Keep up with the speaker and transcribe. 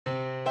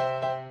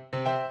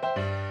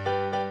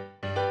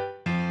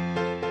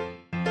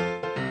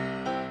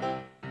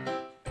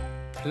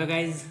Hello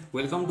guys,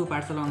 welcome to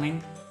पाठशाला online.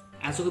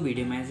 आजको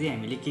भिडियोमा चाहिँ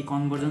हामीले के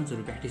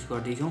कन्भर्जन्सहरू प्र्याक्टिस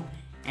गर्दैछौँ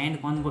एन्ड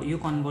यो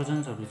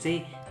कन्भर्जन्सहरू चाहिँ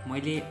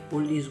मैले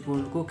ओल्ड इज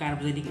गोल्डको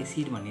कार्बोक्सिलिक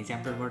एसिड भन्ने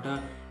च्याप्टरबाट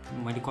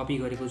मैले कपी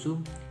गरेको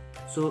छु।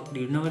 सो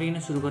ढिलो नगरिकन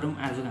सुरु गरौँ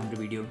आजको हाम्रो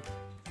भिडियो।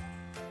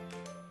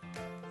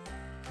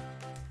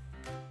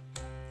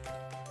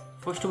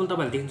 फर्स्ट अफ अल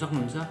तपाईँहरूले देख्न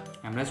सक्नुहुन्छ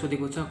हामीलाई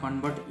सोधेको छ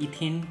convert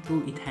ethane to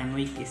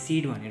ethanoic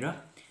acid भनेर।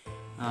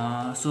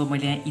 सो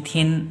मैले यहाँ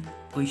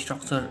इथेनको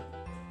स्ट्रक्चर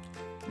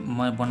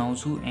म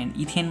बनाउँछु एन्ड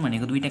इथेन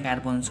भनेको दुईटा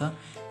कार्बन छ।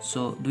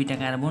 सो दुईटा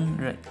कार्बन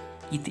र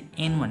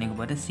इथेन भनेको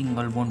भएर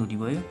सिङ्गल बोन्ड हुने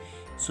भयो।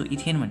 सो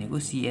इथेन भनेको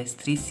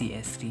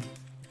CH3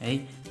 है।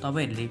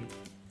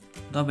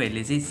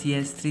 तपाईहरूले चाहिँ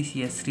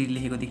CH3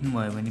 लेखेको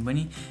देख्नुभयो भने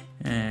पनि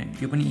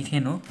यो पनि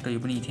इथेन हो र यो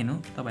पनि इथेन हो।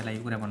 तपाईँलाई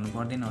यो कुरा भन्नु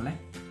पर्दैन होला।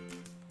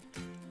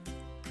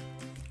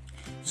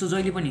 सो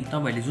जहिले पनि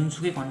तपाईँहरूले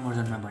जुनसुकै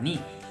कन्भर्जनमा भने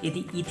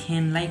यदि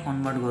इथेनलाई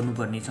कन्भर्ट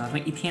गर्नुपर्ने छ अथवा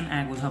इथेन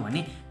आएको छ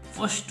भने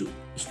फर्स्ट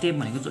स्टेप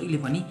भनेको जहिले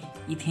पनि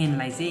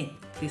इथेनलाई चाहिँ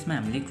त्यसमा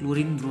हामीले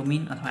क्लोरिन,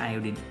 ब्रोमिन अथवा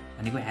आयोडिन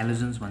भनेको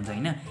हेलोजन्स भन्छ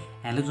होइन,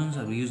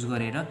 हेलोजन्सहरू युज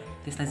गरेर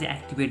त्यसलाई चाहिँ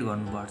एक्टिभेट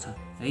गर्नुपर्छ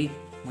है।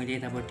 मैले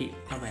यतापट्टि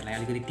तपाईँहरूलाई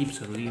अलिकति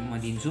टिप्सहरू म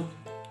दिन्छु।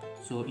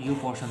 सो यो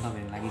पर्सन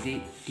तपाईँहरूको लागि चाहिँ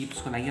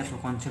टिप्सको लागि अथवा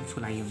कन्सेप्ट्सको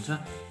लागि हुन्छ।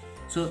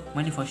 सो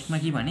मैले फर्स्टमा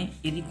के भने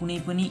यदि कुनै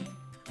पनि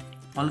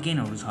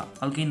अल्केनहरू छ,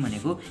 अल्केन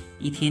भनेको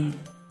इथेन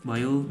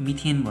भयो,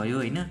 मिथेन भयो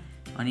होइन,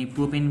 अनि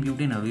प्रोपेन,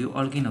 ब्युटेनहरू यो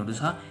अल्केनहरू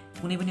छ।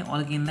 कुनै पनि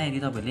अल्केनलाई यदि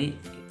तपाईँले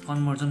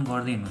कन्भर्ट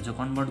गर्दै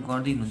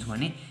हुनुहुन्छ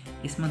भने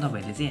यसमा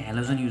तपाईँहरूले चाहिँ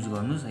हेलोजन युज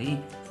गर्नुहोस् है।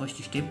 फर्स्ट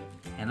स्टेप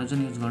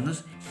हेलोजन युज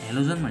गर्नुहोस्।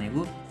 हेलोजन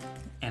भनेको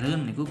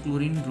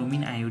क्लोरिन,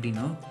 ब्रोमिन, आयोडिन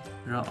हो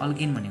र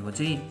अल्केन भनेको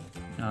चाहिँ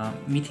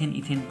मिथेन,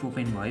 इथेन,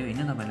 प्रोपेन भयो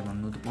होइन। तपाईँले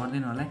भन्नु त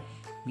पर्दैन होला,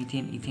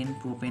 मिथेन, इथेन,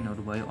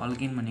 प्रोपेनहरू भयो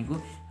अल्केन भनेको,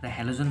 र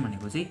हेलोजन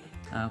भनेको चाहिँ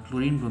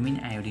क्लोरिन, ब्रोमिन,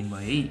 आयोडिन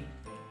भयो है।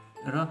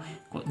 र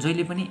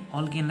जहिले पनि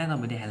अल्केनलाई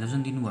तपाईँले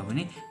हेलोजन दिनुभयो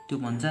भने त्यो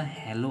भन्छ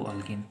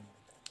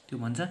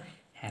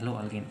हेलो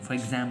अल्केन। फर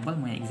इक्जाम्पल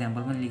म यहाँ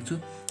इक्जाम्पल पनि लेख्छु।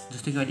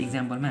 जस्तै कि अहिले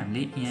इक्जाम्पलमा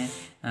हामीले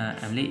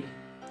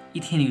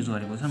इथेन युज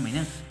गरेको छौँ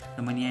होइन,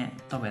 र मैले यहाँ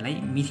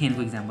तपाईँलाई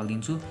मिथेनको इक्जाम्पल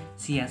दिन्छु।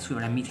 CH2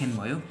 एउटा मिथेन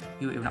भयो,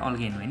 यो एउटा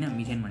अल्केन होइन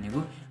मिथेन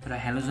भनेको, र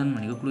हेलोजन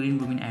भनेको क्लोरिन,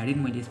 ब्रोमिन,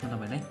 आयोडिन। मैले यसमा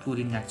तपाईँलाई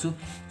क्लोरिन राख्छु।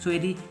 सो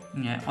यदि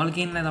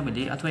अल्केनलाई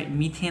तपाईँले अथवा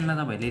मिथेनलाई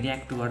तपाईँले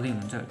रियाक्ट गर्दै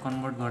हुनुहुन्छ,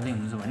 कन्भर्ट गर्दै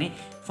हुनुहुन्छ भने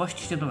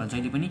फर्स्ट स्टेप तपाईँले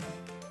जहिले पनि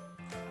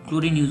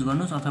क्लोरिन युज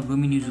गर्नुहोस् अथवा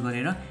ब्रोमिन युज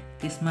गरेर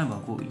त्यसमा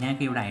भएको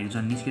यहाँको एउटा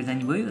हाइड्रोजन निस्केर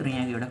जाने भयो र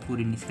यहाँको एउटा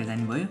क्लोरिन निस्केर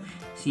जाने भयो,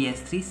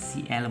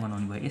 CH3Cl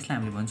बनाउनु भयो। यसलाई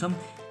हामीले भन्छौँ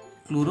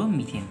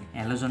क्लोरोमिथेन।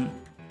 हेलोजन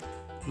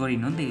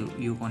क्लोरिन हो नि त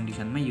यो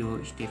कन्डिसनमा,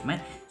 यो स्टेपमा।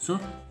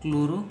 सो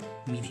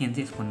क्लोरोमिथेन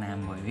चाहिँ यसको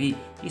नाम भयो है।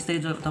 यसरी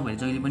तपाईँहरूले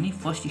जहिले पनि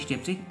फर्स्ट स्टेप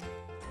चाहिँ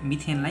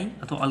मिथेनलाई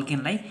अथवा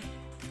अल्केनलाई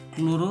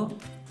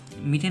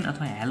क्लोरोमिथेन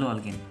अथवा हेलो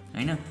अल्केन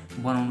होइन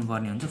बनाउनु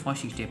पर्ने हुन्छ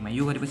फर्स्ट स्टेपमा।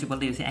 यो गरेपछि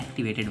बल्ल यो चाहिँ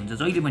एक्टिभेटेड हुन्छ।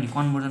 जहिले पनि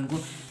कन्भर्जनको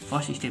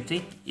फर्स्ट स्टेप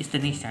चाहिँ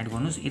यसरी नै स्टार्ट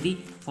गर्नुहोस्। यदि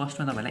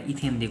फर्स्टमा तपाईँलाई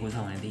इथेन दिएको छ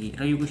भनेदेखि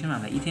र यो क्वेसनमा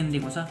हामीलाई इथेन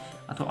दिएको छ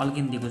अथवा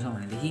अल्केन दिएको छ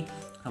भनेदेखि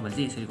तपाईँले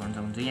चाहिँ यसरी गर्नु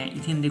सक्नुहुन्छ। यहाँ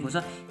इथेन दिएको छ,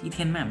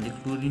 इथेनमा हामीले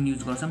क्लोरिन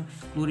युज गर्छौँ।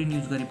 क्लोरिन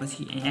युज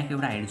गरेपछि यहाँको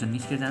एउटा हाइड्रोजन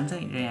निस्केर जान्छ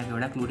र यहाँको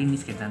एउटा क्लोरिन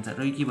निस्केर जान्छ,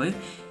 र यो के भयो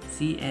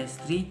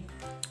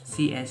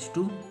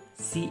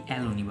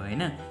CH3CH2Cl हुने भयो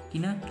होइन।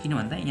 किन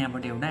भन्दा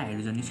यहाँबाट एउटा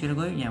हाइड्रोजन निस्केर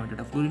गयो, यहाँबाट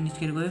एउटा क्लोरिन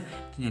निस्केर गयो,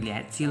 तिनीहरूले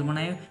HCl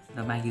बनायो र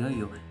बाँकी रह्यो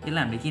यो।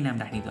 यसलाई हामीले के नाम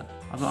राख्ने त?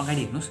 अब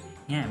अगाडि हेर्नुहोस्,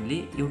 यहाँ हामीले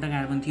एउटा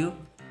कार्बन थियो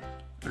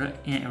र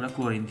यहाँ एउटा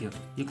क्लोरिन थियो।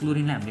 यो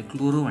क्लोरिनलाई हामीले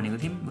क्लोरो भनेको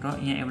थियौँ र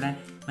यहाँ एउटा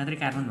मात्रै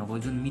कार्बन भएको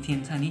जुन मिथेन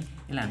छ नि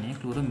यसलाई हामीले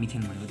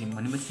क्लोरोमिथेन भनेको थियौँ।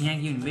 भनेपछि यहाँ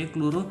के हुनुभयो,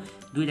 क्लोरो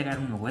दुईवटा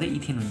कार्बन भएको भएर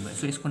इथेन हुनुभयो।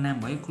 सो यसको नाम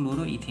भयो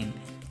क्लोरोइथेन।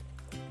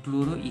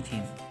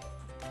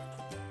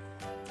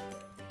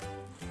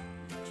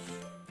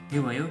 यो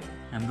भयो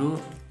हाम्रो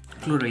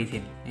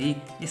क्लोरोइथेन है।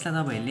 यसलाई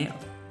तपाईँहरूले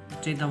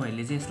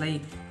चाहिँ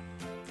यसलाई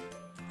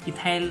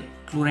इथाइल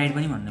क्लोराइड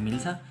पनि भन्न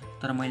मिल्छ,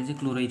 तर मैले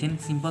चाहिँ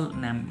क्लोरोइथेन सिम्पल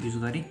नाम युज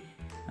गरेँ।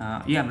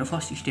 यो हाम्रो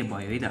फर्स्ट स्टेप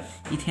भयो है त।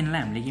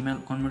 इथेनलाई हामीले केमा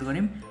कन्भर्ट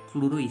गऱ्यौँ,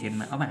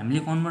 क्लोरोइथेनमा। अब हामीले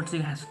कन्भर्ट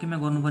चाहिँ खास केमा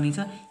गर्नुपर्ने छ,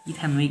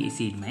 इथानोइक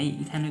एसिडमा है।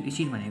 इथानोइक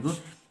एसिड भनेको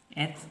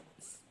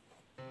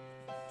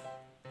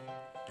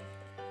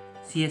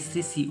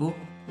CH3COOH,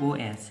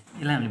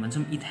 यसलाई हामीले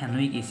भन्छौँ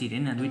इथानोइक एसिड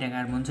होइन। दुईवटा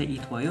कार्बन छ,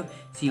 इथ भयो,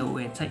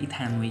 COOH छ,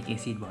 इथानोइक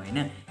एसिड भयो होइन।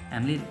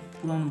 हामीले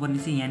पुऱ्याउनु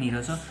पर्ने चाहिँ यहाँनिर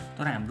छ,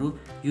 तर हाम्रो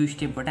यो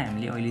स्टेपबाट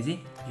हामीले अहिले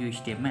चाहिँ यो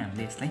स्टेपमा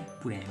हामीले यसलाई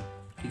पुर्यायौँ,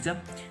 ठिक छ।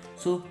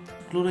 सो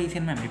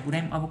क्लोरोइथेनमा हामीले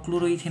पुर्यायौँ। अब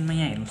क्लोरोइथेनमा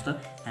यहाँ हेर्नुहोस् त,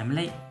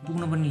 हामीलाई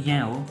पुग्नुपर्ने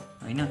यहाँ हो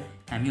होइन,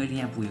 हामी अहिले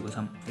यहाँ पुगेको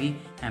छौँ है।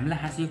 हामीलाई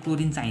खास यो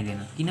क्लोरिन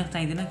चाहिँदैन। किन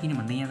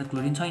भन्दा यहाँ त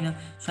क्लोरिन छैन।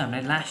 सो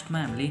हामीलाई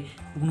लास्टमा हामीले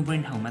पुग्नुपर्ने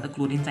ठाउँमा त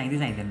क्लोरिन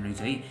चाहिँदैन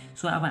रहेछ है।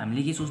 सो अब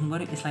हामीले के सोच्नु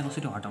पऱ्यो, यसलाई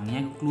कसरी हटाउने,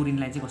 यहाँको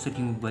क्लोरिनलाई चाहिँ कसरी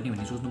रिमुभ गर्ने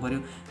भन्ने सोच्नु पऱ्यो,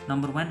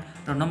 नम्बर 1।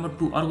 र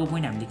नम्बर 2 अर्को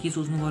पोइन्ट हामीले के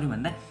सोच्नु पऱ्यो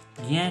भन्दा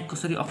यहाँ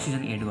कसरी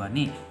अक्सिजन एड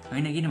गर्ने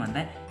होइन। किन भन्दा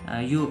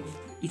यो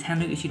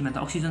इथानोइक एसिडमा त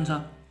अक्सिजन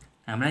छ,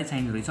 हामीलाई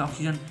चाहिने रहेछ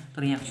अक्सिजन,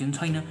 तर यहाँ अक्सिजन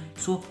छैन।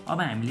 सो अब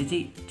हामीले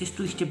चाहिँ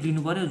त्यस्तो स्टेप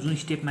लिनु पऱ्यो जुन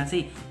स्टेपमा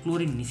चाहिँ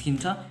क्लोरिन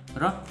निस्किन्छ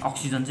र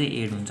अक्सिजन चाहिँ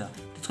एड हुन्छ।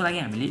 त्यसको लागि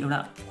हामीले एउटा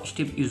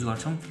स्टेप युज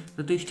गर्छौँ,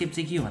 र त्यो स्टेप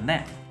चाहिँ के हो भन्दा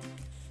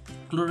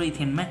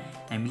क्लोरोइथेनमा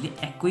हामीले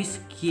 21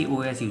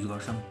 KOH युज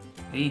गर्छौँ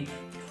है।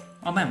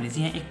 अब हामीले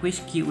चाहिँ यहाँ 21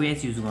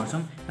 KOH युज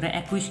गर्छौँ र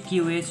 21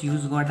 KOH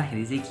युज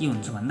गर्दाखेरि चाहिँ के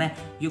हुन्छ भन्दा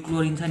यो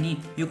क्लोरिन छ नि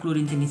यो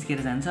क्लोरिन चाहिँ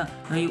निस्केर जान्छ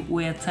र यो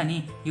OH छ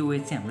नि यो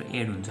OH चाहिँ हाम्रो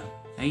एड हुन्छ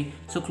है।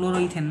 सो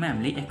क्लोरोइथेनमा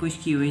हामीले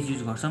 21 KOH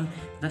युज गर्छौँ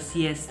र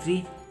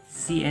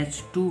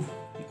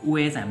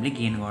CH3CH2OH हामीले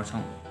गेन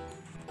गर्छौँ।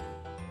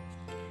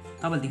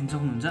 तपाईँले देख्न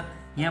सक्नुहुन्छ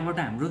यहाँबाट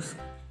हाम्रो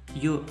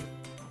यो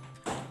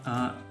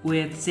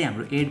OH चाहिँ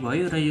हाम्रो एड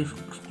भयो र यो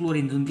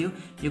क्लोरिन जुन थियो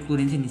यो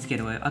क्लोरिन चाहिँ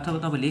निस्केर गयो,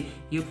 अथवा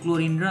तपाईँले यो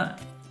क्लोरिन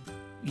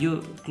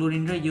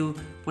र यो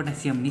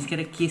पोटासियम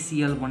निस्केर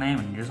KCl बनायो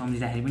भनेर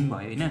सम्झिँदाखेरि पनि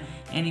भयो होइन।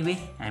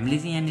 एनिवे हामीले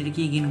चाहिँ यहाँनिर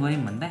के गेन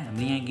गऱ्यौँ भन्दा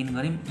हामीले यहाँ गेन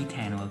गऱ्यौँ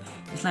इथेनोल।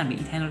 यसलाई हामीले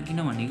इथेनोल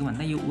किन भनेको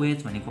भन्दा यो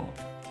OH भनेको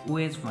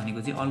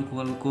चाहिँ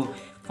अल्कोहलको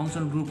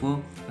फङ्सनल ग्रुप हो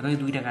र यो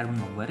दुईवटा कार्बन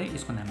भएको भएर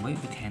यसको नाम भयो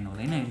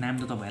इथेनोल होइन। यो नाम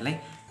त तपाईँहरूलाई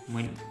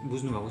मैले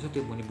बुझ्नुभएको छ,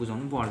 त्यो पनि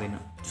बुझाउनु पर्दैन।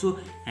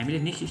 सो हामीले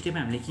नेक्स्ट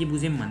स्टेपमा हामीले के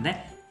बुझ्यौँ भन्दा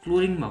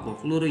क्लोरिन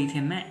भएको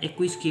क्लोरोइथेनमा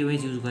 21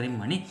 KOH युज गऱ्यौँ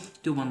भने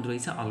त्यो बन्दो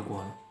रहेछ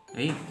अल्कोहल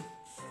है।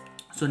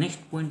 सो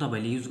नेक्स्ट पोइन्ट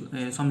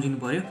तपाईँहरूले सम्झिनु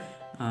पऱ्यो।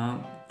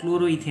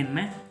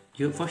 क्लोरोइथेनमा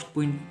यो फर्स्ट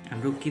पोइन्ट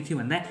हाम्रो के थियो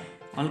भन्दा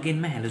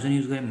अल्केनमा हेलोजन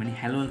युज गऱ्यौँ भने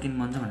हेलो अल्केन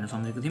बन्छ भनेर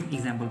सम्झेको थियौँ,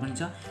 इक्जाम्पल पनि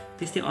छ।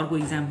 त्यस्तै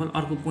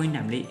अर्को पोइन्ट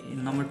हामीले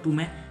नम्बर 2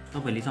 मा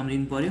तपाईँहरूले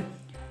सम्झिनु पऱ्यो।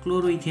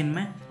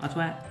 क्लोरोइथेनमा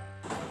अथवा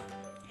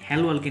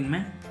हेलो अल्केनमा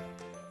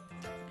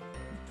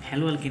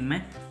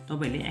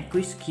तपाईँहरूले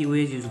 21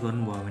 KOH युज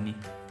गर्नुभयो भने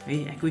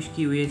है 21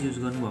 KOH युज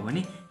गर्नुभयो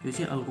भने यो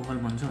चाहिँ अल्कोहल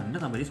बन्छ भनेर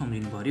तपाईँले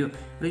सम्झिनु पऱ्यो।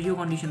 र यो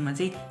कन्डिसनमा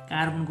चाहिँ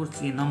कार्बनको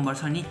नम्बर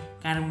छ नि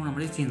कार्बनको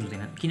नम्बर चाहिँ चेन्ज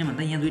हुँदैन, किन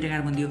भन्दा यहाँ दुईवटा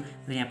कार्बन दियो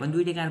र यहाँ पनि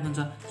दुईवटै कार्बन छ।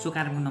 सो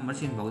कार्बनको नम्बर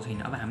चेन्ज भएको छैन।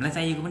 अब हामीलाई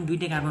चाहिएको पनि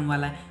दुईवटै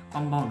कार्बनवाला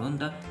कम्पाउन्ड हो नि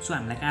त। सो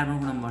हामीलाई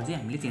कार्बनको नम्बर चाहिँ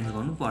हामीले चेन्ज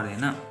गर्नु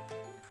पर्दैन।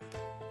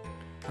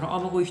 र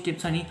अबको स्टेप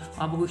छ नि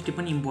अबको स्टेप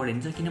पनि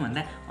इम्पोर्टेन्ट छ, किन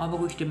भन्दा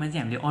अबको स्टेपमा चाहिँ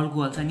हामीले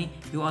अल्कोहल छ नि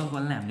यो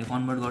अल्कोहललाई हामीले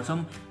कन्भर्ट गर्छौँ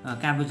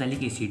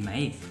कार्बोक्सिलिक एसिडमा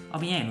है।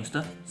 अब यहाँ हेर्नुहोस् त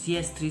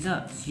CH3 छ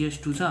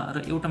CH2 छ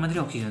र एउटा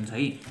मात्रै अक्सिजन छ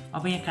है।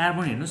 अब यहाँ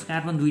कार्बन हेर्नुहोस्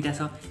कार्बन दुईवटा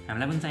छ,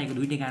 हामीलाई पनि चाहिएको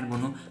दुईटै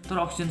कार्बन हो, तर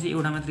अक्सिजन चाहिँ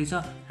एउटा मात्रै छ,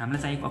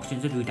 हामीलाई चाहिएको अक्सिजन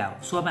चाहिँ दुईवटा हो।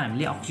 सो अब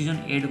हामीले अक्सिजन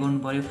एड गर्नु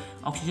पऱ्यो।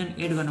 अक्सिजन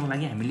एड गर्नको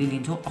लागि हामीले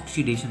लिन्छौँ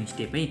अक्सिडेसन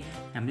स्टेप है,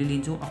 हामीले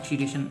लिन्छौँ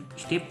अक्सिडेसन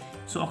स्टेप।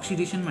 सो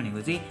अक्सिडेसन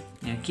भनेको चाहिँ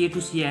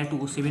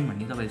K2Cr2O7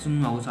 भन्ने तपाईँले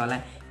सुन्नुभएको छ होला।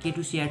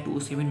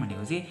 K2Cr2O7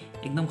 भनेको चाहिँ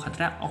एकदम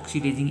खतरा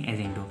अक्सिडाइजिङ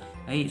एजेन्ट हो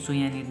है। सो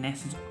यहाँनिर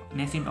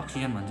नेसेन्ट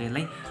अक्सिजन भन्छ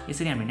यसलाई।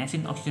 यसरी हामीले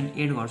नेसेन्ट अक्सिजन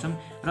एड गर्छौँ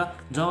र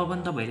जब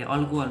पनि तपाईँले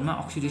अल्कोहलमा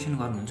अक्सिडेसन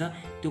गर्नुहुन्छ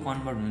त्यो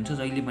कन्भर्ट हुन्छ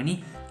जहिले पनि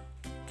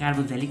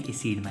कार्बोक्सिलिक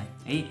एसिडमा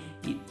है।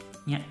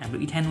 यहाँ हाम्रो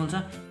इथेनोल छ,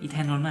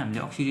 इथेनोलमा हामीले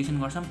अक्सिडेसन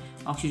गर्छौँ,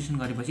 अक्सिडेसन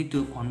गरेपछि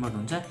त्यो कन्भर्ट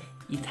हुन्छ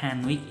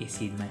इथानोइक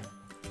एसिडमा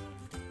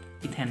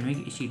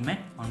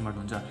कन्भर्ट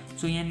हुन्छ।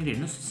 सो यहाँनिर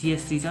हेर्नुहोस्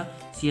CH3 छ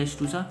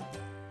CH2 छ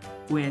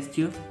OH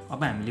थियो, अब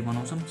हामीले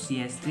बनाउँछौँ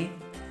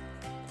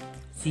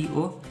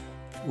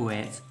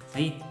CH3COOH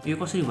है। यो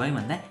कसरी भयो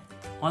भन्दा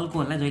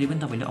अल्कोहललाई जहिले पनि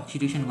तपाईँले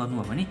अक्सिडेसन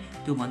गर्नुभयो भने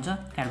त्यो भन्छ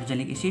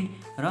कार्बोक्सिलिक एसिड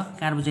र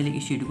कार्बोक्सिलिक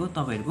एसिडको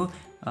तपाईँहरूको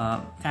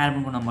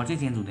कार्बनको नम्बर चाहिँ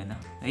चेन्ज हुँदैन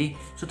है।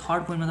 सो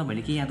थर्ड पोइन्टमा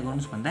तपाईँले के याद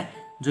गर्नुहोस् भन्दा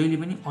जहिले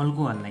पनि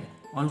अल्कोहललाई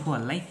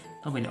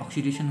तपाईँले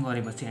अक्सिडेसन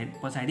गरे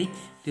पछाडि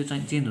त्यो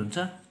चाहिँ चेन्ज हुन्छ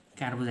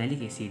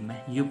कार्बोक्सिलिक एसिडमा।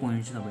 यो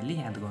पोइन्ट चाहिँ तपाईँले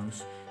याद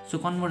गर्नुहोस्। सो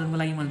कन्भर्जनको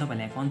लागि मैले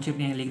तपाईँलाई कन्सेप्ट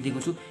यहाँ लेखिदिएको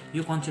छु।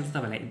 यो कन्सेप्ट चाहिँ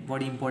तपाईँलाई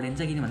बढी इम्पोर्टेन्ट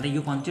छ, किन भन्दा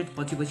यो कन्सेप्ट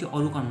पछि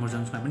अरू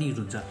कन्भर्जन्समा पनि युज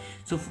हुन्छ।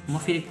 सो म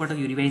फेरि एकपटक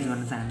यो रिभाइज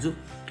गर्न चाहन्छु।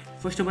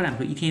 फर्स्ट अफ अल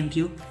हाम्रो इथेन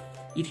थियो,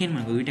 इथेन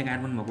भनेको दुईवटा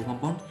कार्बन भएको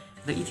कम्पाउन्ड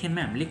र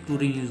इथेनमा हामीले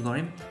क्लोरिन युज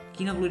गऱ्यौँ।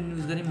 किन क्लोरिन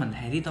युज गऱ्यौँ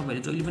भन्दाखेरि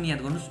तपाईँले जहिले पनि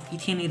याद गर्नुहोस्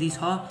इथेन यदि छ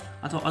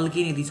अथवा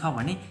अल्केन यदि छ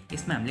भने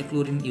यसमा हामीले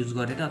क्लोरिन युज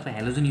गरेर अथवा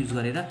हेलोजन युज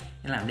गरेर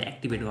यसलाई हामीले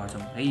एक्टिभेट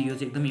गर्छौँ है। यो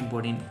चाहिँ एकदम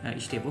इम्पोर्टेन्ट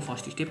स्टेप हो,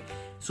 फर्स्ट स्टेप।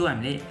 सो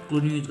हामीले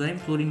क्लोरिन युज गऱ्यौँ,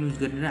 क्लोरिन युज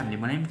गरेर हामीले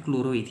बनायौँ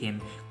क्लोरोइथेन।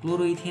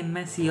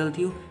 क्लोरोइथेनमा Cl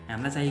थियो,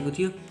 हामीलाई चाहिएको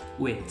थियो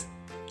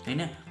OH होइन,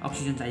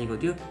 अक्सिजन चाहिएको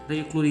थियो र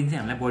यो क्लोरिन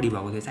चाहिँ हामीलाई बढी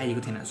भएको थियो,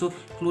 चाहिएको थिएन। सो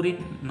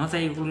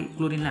नचाहिएको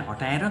क्लोरिनलाई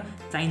हटाएर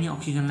चाहिने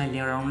अक्सिजनलाई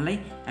लिएर आउनलाई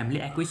हामीले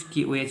 21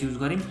 KOH युज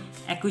गऱ्यौँ।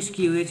 21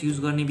 KOH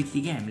युज गर्ने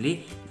बित्तिकै हामीले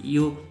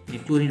यो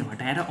क्लोरिन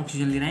हटाएर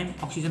अक्सिजन लिएर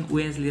आयौँ। अक्सिजन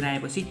OH लिएर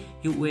आएपछि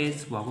यो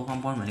OH भएको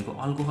कम्पाउन्ड भनेको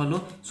अल्कोहल हो।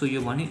 सो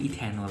यो भन्यो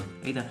इथेनोल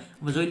है त।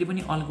 अब जहिले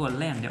पनि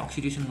अल्कोहललाई हामीले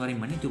अक्सिडेसन गऱ्यौँ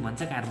भने त्यो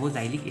भन्छ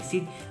कार्बोक्सिलिक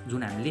एसिड, जुन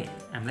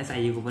हामीलाई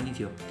चाहिएको पनि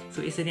थियो।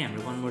 सो यसरी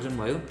हाम्रो कन्भर्जन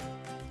भयो।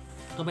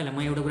 तपाईँलाई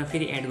म एउटा कुरा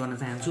फेरि एड गर्न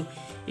चाहन्छु।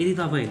 यदि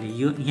तपाईँहरूले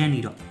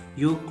यहाँनिर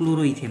यो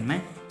क्लोरोइथेनमा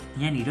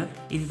यहाँनिर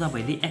यदि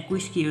तपाईँले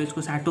 21 KOH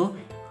को साटो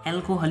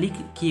एल्कोहलिक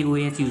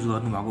KOH युज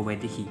गर्नुभएको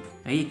भएदेखि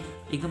है,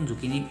 एकदम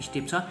झुकिने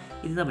स्टेप छ।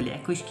 यदि तपाईँले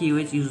 21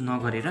 KOH युज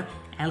नगरेर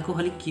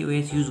एल्कोहलिक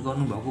KOH युज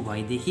गर्नुभएको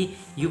भएदेखि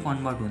यो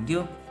कन्भर्ट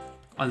हुन्थ्यो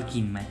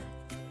अल्किनमा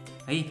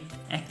है।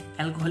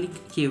 एल्कोहलिक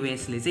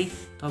KOHले चाहिँ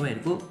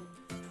तपाईँहरूको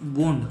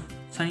बोन्ड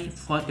छ नि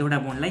एउटा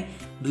बोन्डलाई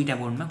दुईवटा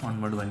बोन्डमा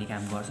कन्भर्ट गर्ने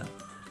काम गर्छ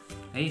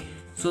है।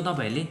 सो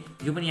तपाईँहरूले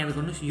यो पनि याद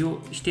गर्नुहोस्,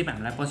 यो स्टेप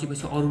हामीलाई पछि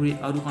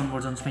अरू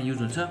कन्भर्जन्समा युज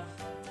हुन्छ,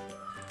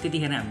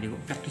 त्यतिखेर हामीले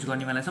प्र्याक्टिस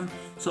गर्नेवाला छौँ।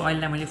 सो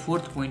अहिले मैले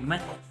फोर्थ पोइन्टमा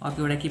अर्को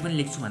एउटा के पनि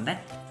लेख्छु भन्दा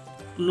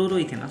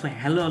क्लोरोइथेन अथवा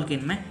हेलो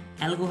अल्केनमा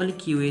एल्कोहलिक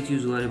KOH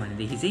युज गर्यो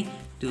भनेदेखि चाहिँ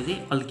त्यो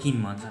चाहिँ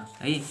अल्किन भन्छ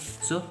है।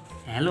 So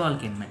hello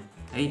अल्केनमा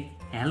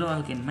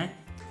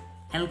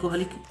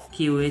alcoholic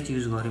KOH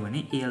use गर्यो भने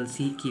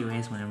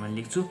AlCKOH भनेर मैले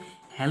लेख्छु।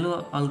 हेलो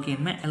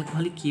अल्केनमा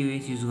एल्कोहलिक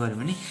KOH युज गर्यो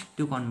भने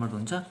त्यो कन्भर्ट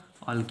हुन्छ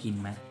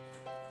अल्किनमा,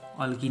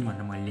 अल्किन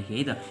भनेर मैले लेखेँ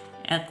है त।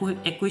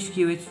 एक्विस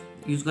KOH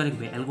युज गरेको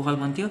भए एल्कोहल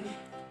बन्थ्यो,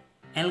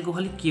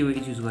 एल्कोहलिक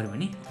KOH युज गर्यो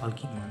भने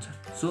अल्किन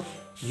बन्छ। सो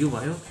यो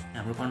भयो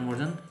हाम्रो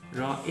कन्भर्जन र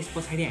यस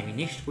पछाडि हामी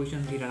नेक्स्ट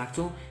क्वेसनतिर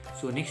लाग्छौँ।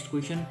 सो नेक्स्ट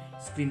क्वेसन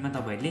स्क्रिनमा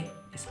तपाईँहरूले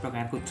यस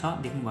प्रकारको छ,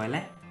 देख्नुभयो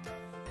होला।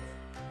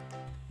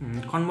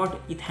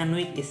 Convert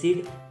ethanoic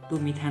acid to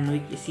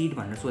मिथानोइक acid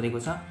भनेर सोधेको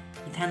छ।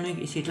 इथानोइक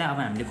एसिडलाई अब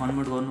हामीले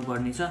कन्भर्ट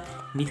गर्नुपर्ने छ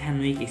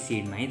मिथानोइक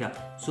एसिडमा है त।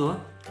 सो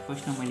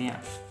फर्स्टमा मैले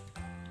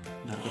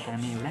धर्को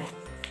ताने एउटा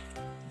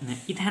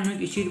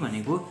इथानोइक एसिड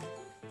भनेको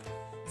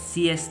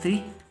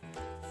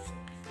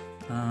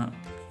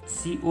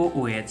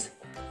CH3COOH,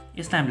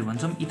 यसलाई हामीले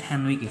भन्छौँ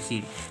इथानोइक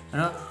एसिड र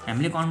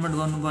हामीले कन्भर्ट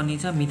गर्नुपर्ने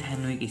छ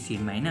मिथानोइक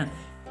एसिडमा होइन।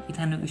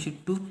 इथानोइक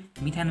एसिड टु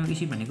मिथानोइक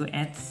एसिड भनेको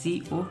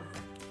HCOOH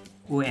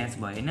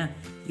भयो होइन।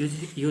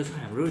 यो छ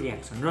हाम्रो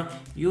रियाक्सन र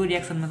यो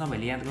रियाक्सनमा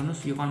तपाईँले याद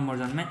गर्नुहोस् यो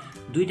कन्भर्जनमा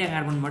दुईटा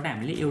कार्बनबाट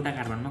हामीले एउटा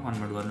कार्बनमा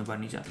कन्भर्ट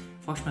गर्नुपर्ने छ।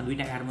 फर्स्टमा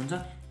दुईटा कार्बन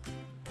छ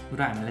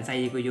र हामीलाई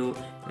चाहिएको यो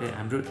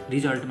हाम्रो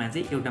रिजल्टमा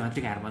चाहिँ एउटा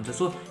मात्रै कार्बन छ।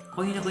 सो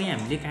कहीँ न कहीँ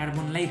हामीले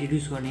कार्बनलाई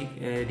रिड्युस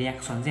गर्ने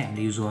रियाक्सन चाहिँ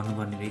हामीले युज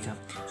गर्नुपर्ने रहेछ।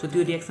 सो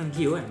त्यो रियाक्सन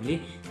के हो हामीले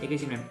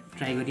एकैछिनमा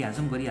ट्राई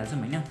गरिहाल्छौँ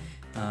होइन।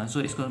 सो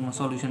यसको म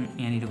सल्युसन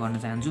यहाँनिर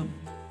गर्न चाहन्छु।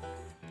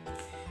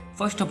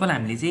 फर्स्ट अफ अल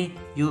हामीले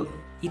चाहिँ यो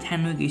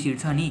इथानोइक एसिड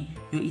छ नि,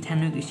 यो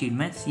इथानोइक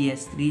एसिडमा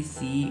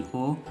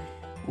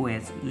CH3COOH,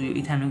 यो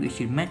इथानोइक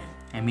एसिडमा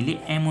हामीले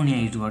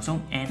एमोनिया युज गर्छौँ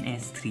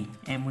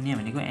NH3, एमोनिया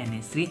भनेको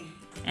NH3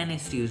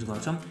 युज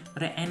गर्छौँ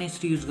र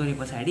NH3 युज गरे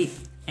पछाडि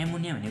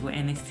एमोनिया भनेको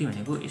NH3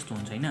 भनेको यस्तो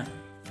हुन्छ होइन,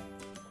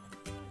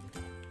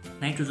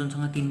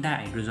 नाइट्रोजनसँग 3टा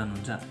हाइड्रोजन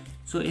हुन्छ।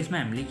 सो यसमा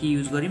हामीले के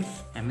युज गऱ्यौँ,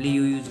 हामीले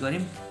यो युज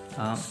गऱ्यौँ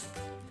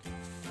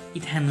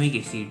इथानोइक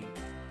एसिड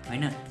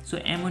होइन। सो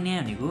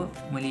एमोनिया भनेको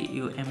मैले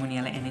यो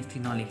एमोनियालाई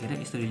NH3 नलेखेर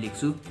यसरी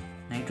लेख्छु,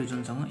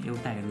 नाइट्रोजनसँग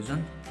एउटा हाइड्रोजन,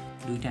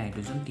 2टा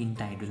हाइड्रोजन,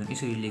 3टा हाइड्रोजन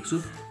यसरी लेख्छु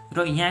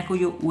र यहाँको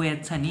यो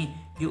OH छ नि,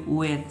 यो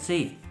OH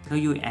चाहिँ र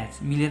यो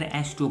H मिलेर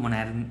H2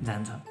 बनाएर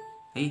जान्छ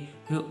है।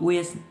 यो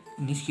OH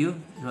निस्कियो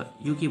र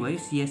यो के भयो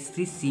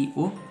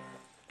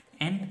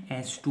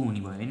CH3CONH2 हुने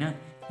भयो होइन।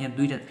 यहाँ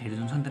 2टा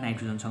हाइड्रोजन छ नि त,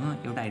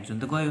 नाइट्रोजनसँग एउटा हाइड्रोजन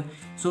त गयो।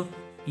 सो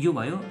यो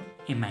भयो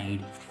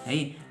एमाइड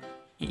है।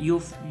 यो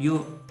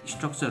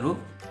स्ट्रक्चर हो,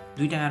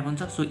 2टा कार्बन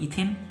छ। सो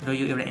इथेन र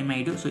यो एउटा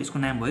एमाइड हो। सो यसको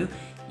नाम भयो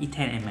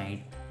इथेन एमाइड,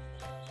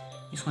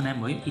 यसको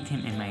नाम भयो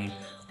इथेन एमाइड।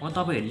 अब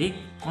तपाईँहरूले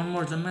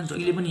कन्भर्जनमा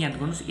जहिले पनि याद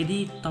गर्नुहोस्, यदि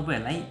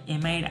तपाईँहरूलाई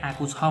एमाइड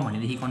आएको छ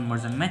भनेदेखि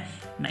कन्भर्जनमा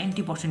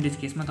 90%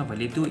 केसमा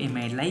तपाईँहरूले त्यो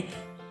एमाइडलाई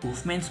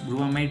हुफम्यान्स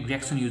ब्रोमामाइड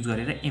रियाक्सन युज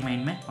गरेर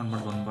एमाइडमा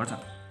कन्भर्ट गर्नुपर्छ।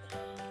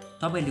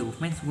 तपाईँहरूले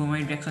हुफम्यान्स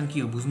ब्रोमामाइड रियाक्सन के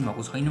हो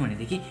बुझ्नुभएको छैन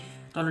भनेदेखि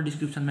तल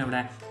डिस्क्रिप्सनमा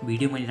एउटा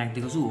भिडियो मैले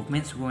राखिदिएको छु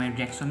हुफम्यान्स ब्रोमामाइड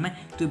रियाक्सनमा,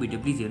 त्यो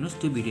भिडियो प्लिज हेर्नुहोस्।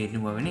 त्यो भिडियो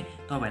हेर्नुभयो भने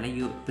तपाईँलाई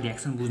यो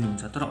रियाक्सन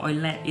बुझ्नुहुन्छ। तर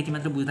अहिले यति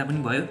मात्र बुझ्दा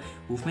पनि भयो,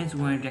 हुफम्यान्स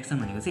ब्रोमामाइड रियाक्सन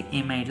भनेको चाहिँ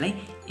एमाइडलाई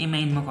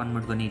एमाइनमा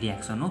कन्भर्ट गर्ने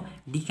रियाक्सन हो,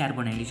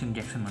 डिकार्बोनाइलेसन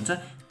रियाक्सन भन्छ।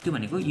 त्यो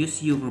भनेको यो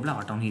CO ग्रुपलाई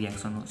हटाउने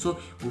रियाक्सन हो। सो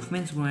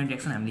हुफम्यान्स ब्रोमामाइड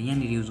रियाक्सन हामीले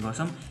यहाँनिर युज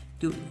गर्छौँ।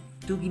 त्यो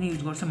किन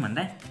युज गर्छौँ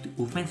भन्दा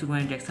हुफम्यान्स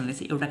ब्रोमामाइड रियाक्सनले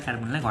चाहिँ एउटा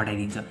कार्बनलाई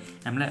घटाइदिन्छ।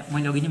 हामीलाई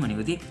मैले अघि नै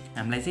भनेको थिएँ,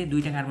 हामीलाई चाहिँ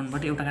 2टा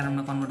कार्बनबाट एउटा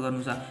कार्बनमा कन्भर्ट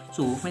गर्नु छ।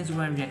 सो हुफम्यान्स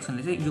ब्रोमामाइड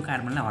रियाक्सनले चाहिँ यो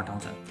कार्बनलाई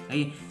हटाउँछ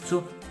है। सो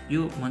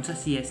यो भन्छ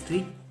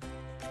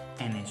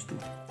CH3NH2,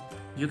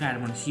 यो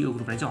कार्बन CO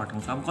ग्रुपलाई चाहिँ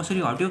हटाउँछ। अब कसरी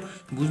हट्यो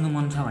बुझ्नु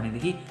मन छ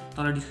भनेदेखि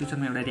तल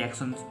डिस्क्रिप्सनमा एउटा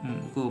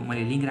रियाक्सनको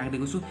मैले लिङ्क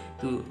राखिदिएको छु,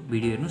 त्यो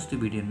भिडियो हेर्नुहोस्, त्यो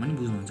भिडियोमा पनि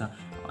बुझ्नुहुन्छ।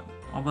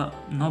 अब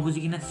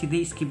नबुझिकन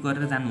सिधै स्किप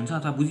गरेर जानुहुन्छ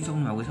अथवा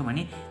बुझिसक्नु भएको छ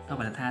भने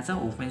तपाईँलाई थाहा छ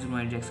हुफम्यान्स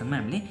ब्रोमामाइड रियाक्सनमा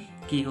हामीले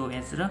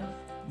KOH र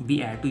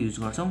Br2 युज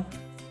गर्छौँ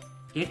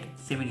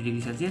 870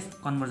 डिग्री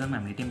सेल्सियस। कन्भर्जनमा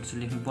हामीले टेम्परेचर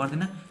लेख्नु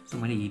पर्दैन। सो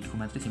मैले हिटको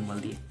मात्रै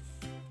सिम्बल दिएँ।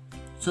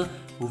 सो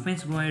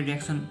हुफम्यान्स ब्रोमामाइड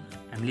रियाक्सन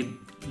हामीले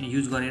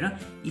युज गरेर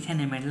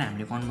इथेन एमाइडलाई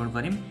हामीले कन्भर्ट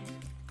गऱ्यौँ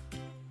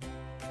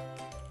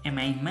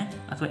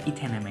एमाइनमा अथवा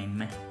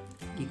इथेनामाइनमा,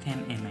 इथेन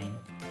एमाइन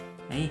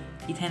है।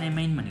 इथेन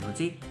एमाइन भनेको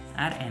चाहिँ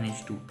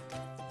RNH2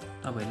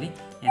 तपाईँहरूले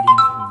यहाँ देख्न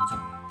सक्नुहुन्छ।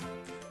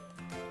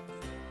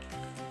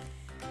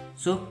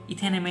 सो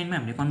इथेन एमाइनमा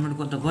हामीले कन्भर्ट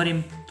त गऱ्यौँ,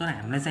 तर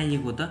हामीलाई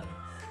चाहिएको त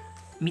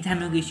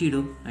मिथानोइक एसिड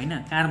हो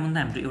होइन। कार्बन त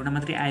हाम्रो एउटा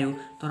मात्रै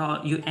आयो,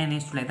 तर यो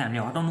NH2लाई त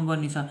हामीले हटाउनु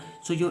पर्ने छ।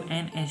 सो यो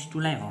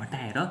NH2लाई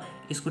हटाएर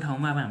यसको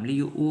ठाउँमा अब हामीले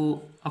यो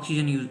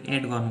अक्सिजन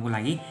एड गर्नुको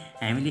लागि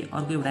हामीले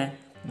अर्को एउटा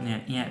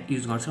यहाँ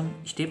युज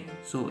गर्छौँ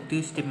स्टेप। सो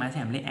त्यो स्टेपमा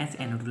चाहिँ हामीले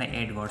HNO2लाई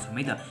एड गर्छौँ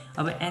है त।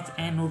 अब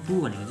HNO2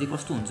 भनेको चाहिँ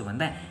कस्तो हुन्छ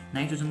भन्दा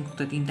नाइट्रोजनको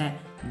त 3टा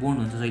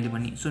बोन्ड हुन्छ जहिले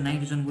पनि। सो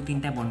नाइट्रोजनको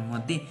 3टा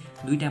बोन्डमध्ये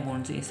 2टा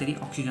बोन्ड चाहिँ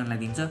यसरी अक्सिजनलाई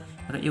दिन्छ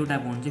र एउटा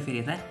बोन्ड चाहिँ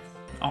फेरि यता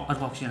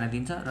अर्को अक्सिजनलाई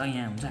दिन्छ र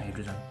यहाँ हुन्छ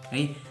हाइड्रोजन है।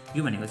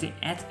 यो भनेको चाहिँ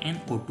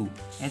HNO2,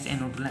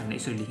 HNO2लाई हामीले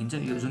यसरी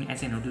लेखिन्छ। यो जुन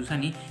HNO2 छ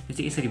नि यो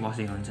चाहिँ यसरी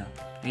बसेको हुन्छ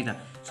है त।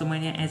 सो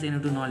मैले यहाँ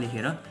HNO2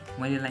 नलेखेर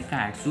मैले यसलाई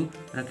काट्छु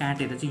र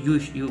काटेर चाहिँ यो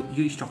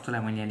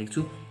स्ट्रक्चरलाई मैले यहाँ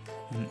लेख्छु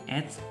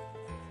H।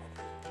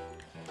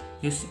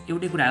 यो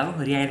एउटै कुरा हो,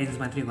 रिअरेन्ज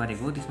मात्रै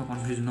गरेको हो, त्यसमा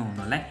कन्फ्युज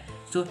नहुनु होला।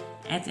 सो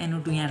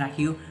HNO2 यहाँ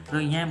राखियो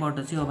र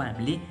यहाँबाट चाहिँ अब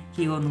हामीले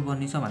के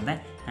गर्नुपर्ने छ भन्दा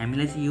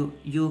हामीलाई चाहिँ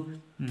यो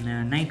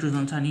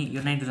नाइट्रोजन छ नि यो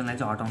नाइट्रोजनलाई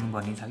चाहिँ हटाउनु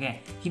पर्ने छ क्या।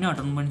 किन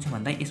हटाउनु पर्ने छ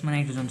भन्दा यसमा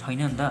नाइट्रोजन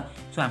छैन नि त,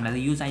 सो हामीलाई त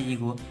यो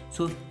चाहिएको हो।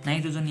 सो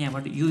नाइट्रोजन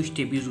यहाँबाट यो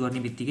स्टेप युज गर्ने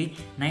बित्तिकै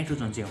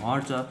नाइट्रोजन चाहिँ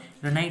हट्छ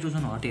र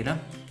नाइट्रोजन हटेर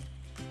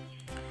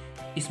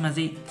यसमा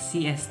चाहिँ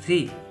CH3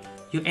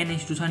 यो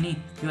NH2 छ नि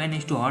यो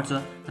NH2 हट्छ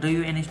र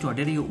यो NH2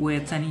 हटेर यो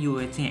OH छ नि यो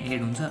OH चाहिँ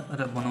एड हुन्छ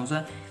र बनाउँछ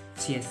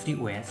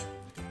CH3OH।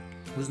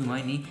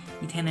 बुझ्नुभयो नि।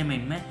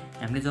 इथेनामाइनमा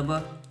हामीले जब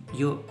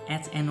यो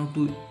HNO2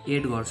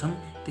 एड गर्छौँ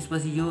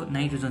त्यसपछि यो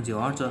नाइट्रोजन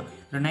चाहिँ हट्छ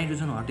र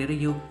नाइट्रोजन हटेर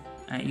यो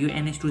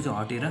NH2 चाहिँ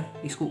हटेर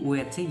यसको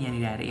OH चाहिँ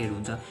यहाँनिर आएर एड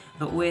हुन्छ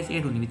र OH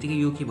एड हुने बित्तिकै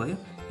यो के भयो,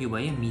 यो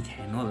भयो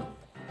मिथेनोल।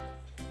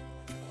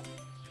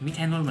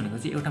 मिथेनोल भनेको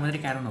चाहिँ एउटा मात्रै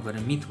कार्बन भएको भएर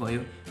मिथ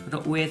भयो र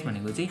OH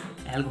भनेको चाहिँ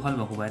एल्कोहल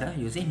भएको भएर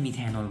यो चाहिँ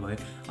मिथेनोल भयो।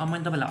 अब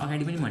मैले तपाईँलाई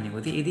अगाडि पनि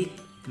भनेको थिएँ यदि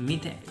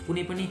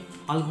कुनै पनि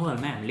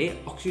अल्कोहलमा हामीले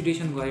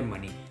अक्सिडेसन गऱ्यौँ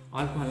भने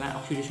अल्कोहललाई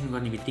अक्सिडेसन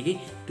गर्ने बित्तिकै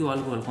त्यो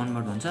अल्कोहल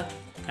कन्भर्ट हुन्छ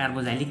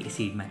कार्बोक्सिलिक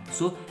एसिडमा।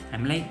 सो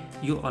हामीलाई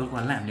यो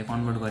अल्कोहललाई हामीले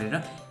कन्भर्ट गरेर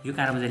यो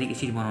कार्बोक्सिलिक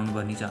एसिड बनाउनु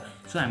पर्ने छ।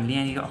 सो हामीले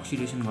यहाँनिर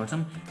अक्सिडेसन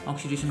गर्छौँ,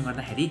 अक्सिडेसन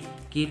गर्दाखेरि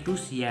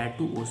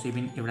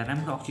K2Cr2O7 एउटा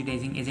राम्रो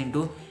अक्सिडाइजिङ एजेन्ट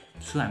हो।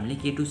 सो हामीले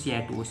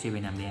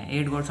K2Cr2O7 हामीले यहाँ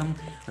एड गर्छौँ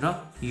र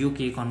यो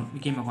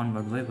केमा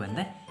कन्भर्ट भयो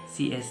भन्दा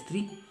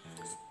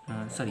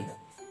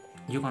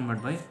यो कन्भर्ट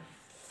भयो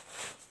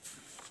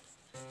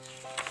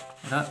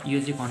र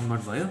यो चाहिँ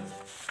कन्भर्ट भयो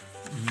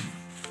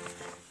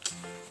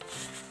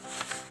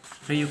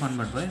र यो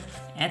कन्भर्ट भयो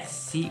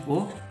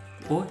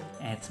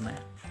HCOOH मा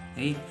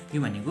है।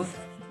 यो भनेको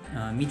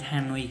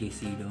मिथानोइक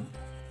एसिड हो,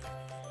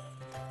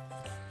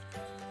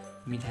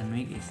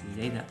 मिथानोइक एसिड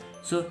है त।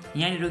 सो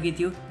यहाँनिर के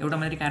थियो, एउटा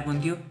मात्रै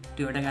कार्बन थियो,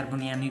 त्यो एउटा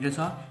कार्बन यहाँनिर छ,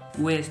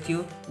 OH थियो,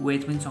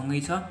 OH पनि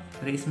सँगै छ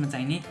र यसमा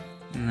चाहिने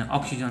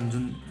अक्सिजन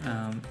जुन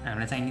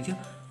हामीलाई चाहिने थियो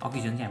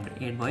अक्सिजन चाहिँ हाम्रो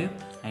एड भयो,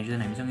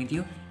 हाइड्रोजन हामीसँगै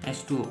थियो,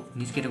 H2O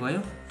निस्केर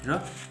गयो र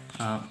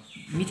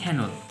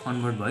मिथानोल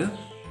कन्भर्ट भयो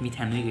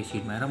मिथानोइक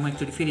एसिडमा। र म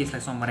एकचोटि फेरि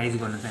यसलाई समराइज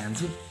गर्न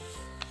चाहन्छु।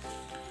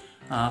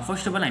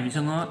 फर्स्ट अफ अल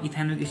हामीसँग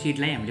इथानोइक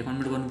एसिडलाई हामीले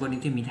कन्भर्ट गर्नुपर्ने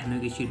थियो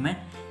मिथानोइक एसिडमा,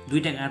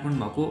 दुईटा कार्बन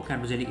भएको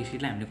कार्बोक्सिलिक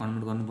एसिडलाई हामीले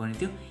कन्भर्ट गर्नुपर्ने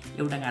थियो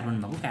एउटा कार्बन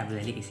भएको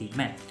carboxylic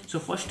एसिडमा। So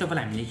first of all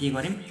हामीले के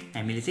गर्यौँ,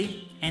 हामीले चाहिँ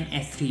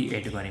NH3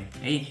 एड गऱ्यौँ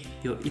है।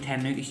 यो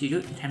इथानोइक एसिड हो,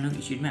 इथानोइक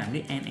एसिडमा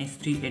हामीले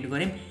NH3 एड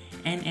गऱ्यौँ।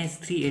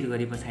 NH3 एड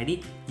गरे पछाडि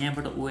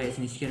यहाँबाट OH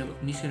निस्केर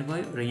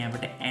गयो र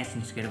यहाँबाट H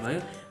निस्केर गयो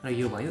र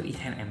यो भयो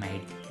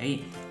इथेनामाइड है।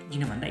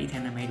 किन भन्दा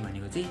इथेनामाइड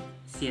भनेको चाहिँ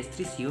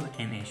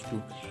CH3CONH2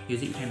 यो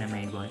चाहिँ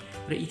इथेनामाइड भयो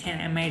र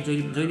इथेनामाइड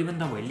जहिले पनि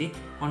तपाईँहरूले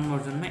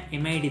कन्भर्जनमा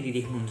एमाइड यदि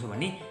देख्नुहुन्छ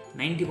भने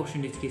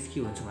 90% केस के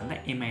हुन्छ भन्दा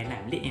एमाइडलाई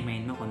हामीले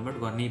एमाइनमा कन्भर्ट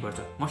गर्नैपर्छ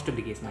मोस्ट अफ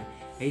द केसमा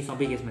है।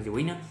 सबै केसमा चाहिँ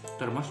होइन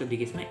तर मोस्ट अफ द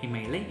केसमा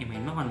एमाइडलाई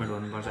एमाइनमा कन्भर्ट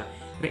गर्नुपर्छ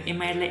र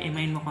एमाइडलाई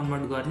एमाइनमा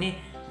कन्भर्ट गर्ने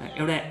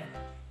एउटा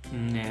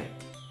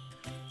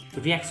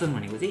रियाक्सन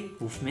भनेको चाहिँ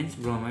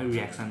हुफम्यान्स ब्रोमाइड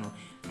रियाक्सन हो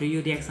र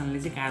यो रियाक्सनले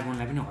चाहिँ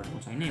कार्बनलाई पनि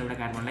हटाउँछ होइन, एउटा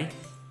कार्बनलाई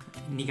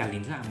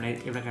निकालिदिन्छ। हामीलाई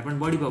एउटा कार्बन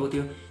बढी भएको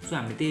थियो, सो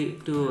हामीले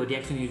त्यो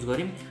रियाक्सन युज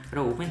गऱ्यौँ र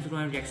हुफम्यान्स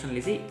ब्रोमाइड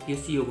रियाक्सनले चाहिँ यो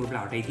CO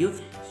ग्रुपलाई हटाइदियो।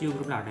 CO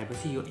ग्रुपलाई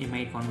हटाएपछि यो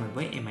एमाइड कन्भर्ट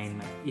भयो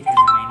एमाइनमा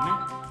इथेनामाइनमा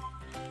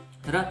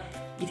र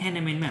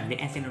इथेनामाइनमा हामीले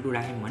SNO2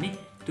 राख्यौँ भने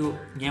त्यो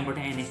यहाँबाट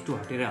NH2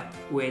 हटेर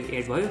OH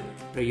एड भयो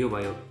र यो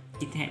भयो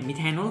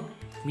मिथानोल।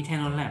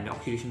 मिथानोललाई हामीले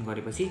अक्सिडेसन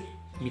गरेपछि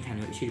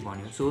मिथानोइक एसिड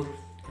बन्यो। सो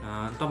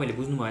तपाईँले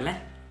बुझ्नुभयो होला।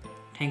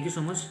 Thank you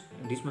so much,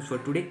 this much for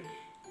today.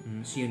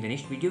 See you in the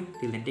next video.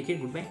 Till then, take care,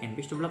 goodbye, and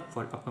best of luck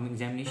for upcoming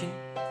examination.